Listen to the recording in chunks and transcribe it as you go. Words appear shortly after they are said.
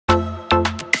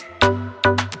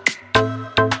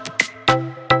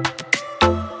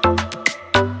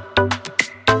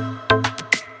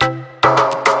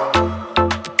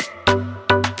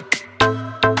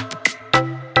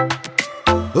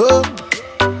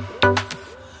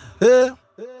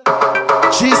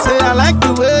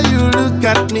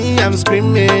I'm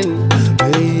screaming.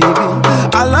 Baby,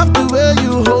 I love the way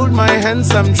you hold my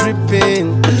hands, I'm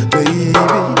dripping. Baby,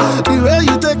 the way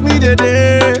you take me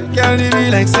today, can't be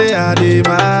like say I did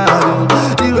mad.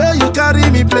 The way you carry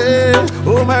me play,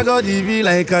 oh my God, it be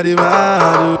like I did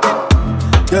mad.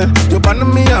 Yeah, you burn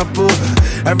me up, oh.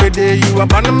 Every day you are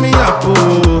burning me up,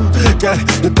 oh. Yeah,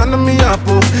 you turn me up,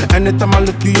 oh. Anytime I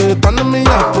look at you, you turn me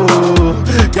up,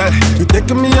 oh. Yeah, you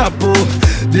taking me up, oh.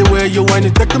 The way you whine,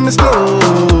 you taking me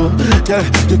slow. Yeah,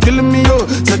 you killing me, oh.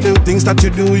 So the things that you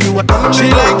do, you are turning me. She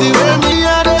like the way me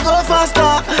and they go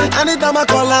faster. Anytime I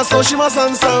call her, so she must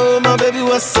answer. Oh my baby,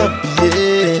 what's up,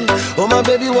 yeah. Oh my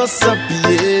baby, what's up,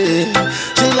 yeah.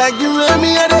 She like the way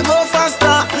me and they go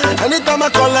faster. Anytime I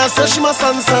call her, so she must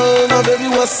answer. Oh my baby,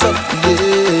 what's up,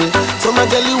 yeah. So my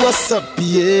girlie, what's up,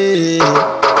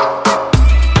 yeah.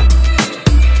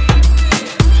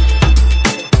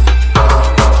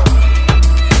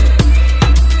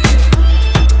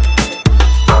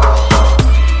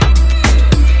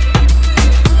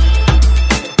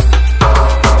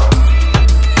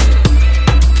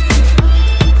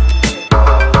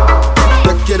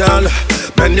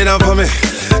 Bend it down for me.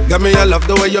 Got me, I love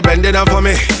the way you bend it down for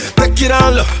me. Take it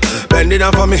down, look. Bend it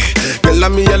down for me. Girl,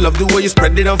 me, I love the way you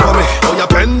spread it down for me. Oh, you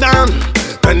bend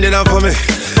it down for me.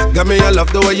 Got me, I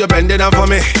love the way you bend it down for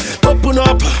me. Open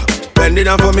up, bend it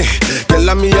down for me.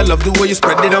 Girl, me, I love the way you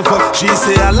spread it down for me. She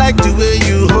say, I like the way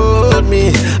you hold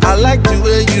me. I like the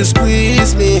way you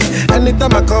squeeze me.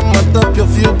 Anytime I come on top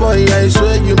of you, boy, I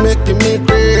swear you making me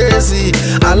crazy.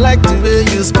 I like the way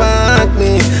you spank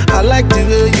me. I like the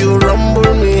way you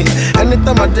rumble me.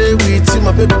 Anytime I day with you,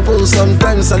 my baby boo,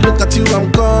 sometimes I look at you,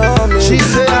 I'm coming. She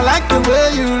say, I like the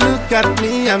way you look at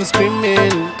me, I'm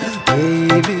screaming.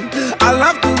 Baby, I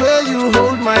love the way you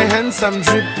hold my hands, I'm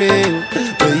dripping.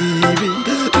 Baby,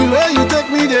 the way you take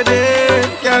me today,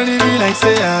 can't leave me like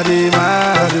say I did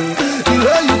mad. The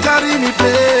way you carry me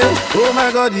play, oh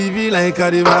my God, it be like I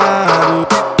did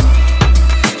mad.